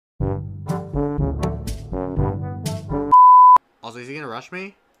Also, is he gonna rush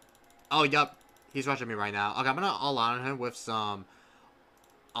me? Oh, yup. He's rushing me right now. Okay, I'm gonna all out on him with some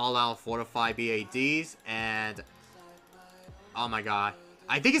all-out fortified BADs, and... Oh my god.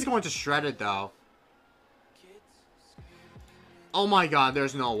 I think he's going to Shredded, though. Oh my god,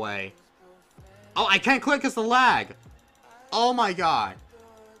 there's no way. Oh, I can't click because the lag. Oh my god.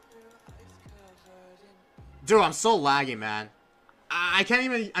 Dude, I'm so laggy, man. I can't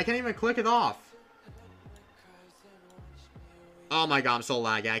even click it off. Oh my god, I'm so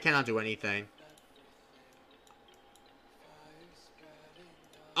laggy. I cannot do anything.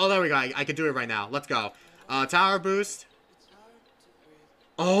 Oh, there we go. I can do it right now. Let's go. Tower boost.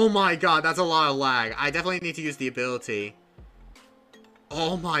 Oh my god, that's a lot of lag. I definitely need to use the ability.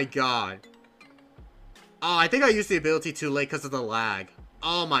 Oh my god. Oh, I think I used the ability too late because of the lag.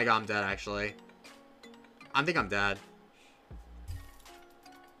 Oh my god, I'm dead, actually. I think I'm dead.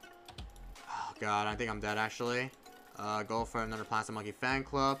 Oh god, I think I'm dead, actually. Go for another Plastic Monkey fan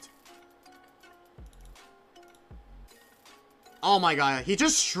club. Oh my god, he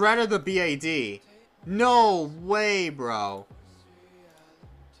just shredded the BAD. No way, bro.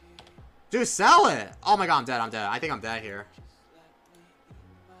 Dude, sell it. Oh my god, I'm dead, I'm dead. I think I'm dead here.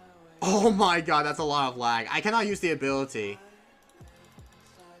 Oh my god, that's a lot of lag. I cannot use the ability.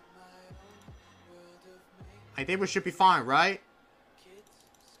 I think we should be fine, right?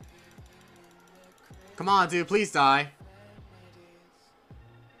 Come on, dude, please die.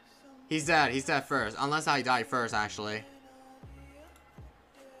 He's dead. He's dead first. Unless I die first, actually.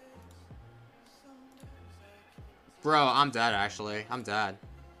 Bro, I'm dead, actually. I'm dead.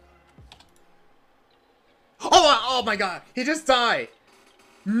 Oh my god. He just died.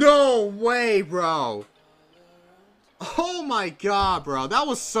 No way, bro. Oh my god, bro. That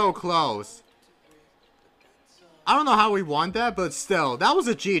was so close. I don't know how we won that, but still. That was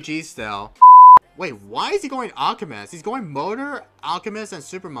a GG still. Wait, why is he going Alchemist? He's going Motor, Alchemist, and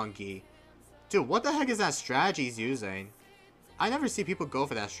Super Monkey. Dude, what the heck is that strategy he's using? I never see people go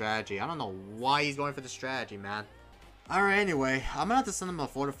for that strategy. I don't know why he's going for the strategy, man. Alright, anyway. I'm gonna have to send him a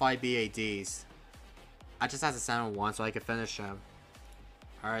fortified BADs. I just have to send him one so I can finish him.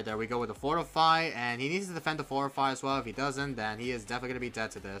 Alright, there we go with the fortify. And he needs to defend the fortify as well. If he doesn't, then he is definitely gonna be dead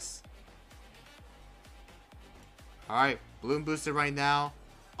to this. Alright, Bloon boosted right now.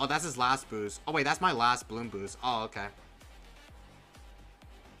 Oh, that's his last boost. Oh, wait, that's my last Bloon boost. Oh, okay.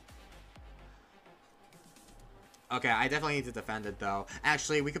 Okay, I definitely need to defend it, though.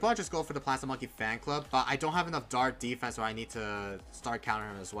 Actually, we could probably just go for the Plastic Monkey fan club, but I don't have enough dart defense, so I need to start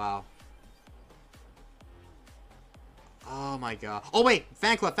countering him as well. Oh, my god. Oh, wait!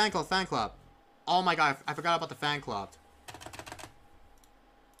 Fan club, fan club, fan club. Oh, my god, I forgot about the fan club.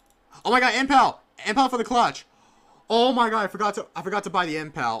 Oh, my god, Impel! Impel for the clutch! Oh my god, I forgot to buy the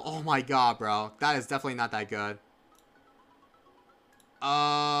Impel. Oh my god, bro. That is definitely not that good.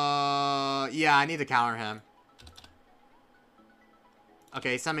 Yeah, I need to counter him.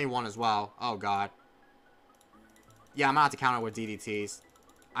 Okay, send me one as well. Oh god. Yeah, I'm gonna have to counter with DDTs.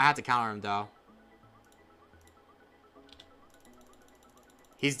 I have to counter him though.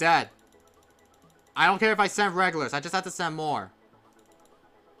 He's dead. I don't care if I send regulars, I just have to send more.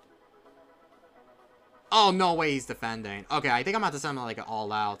 Oh, no way he's defending. Okay, I think I'm about to send him like an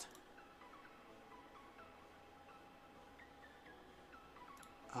all out.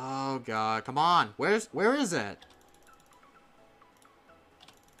 Oh god, come on. Where is it?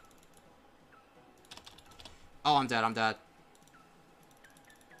 Oh, I'm dead, I'm dead.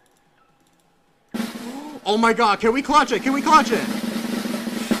 Oh my god, can we clutch it? Can we clutch it?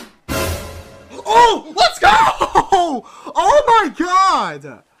 Oh, let's go! Oh my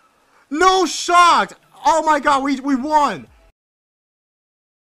god! No shot! Oh my god, we won!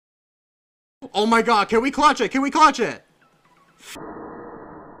 Oh my god, can we clutch it? Can we clutch it?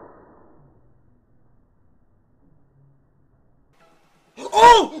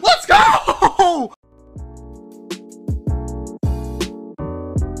 Oh, let's go!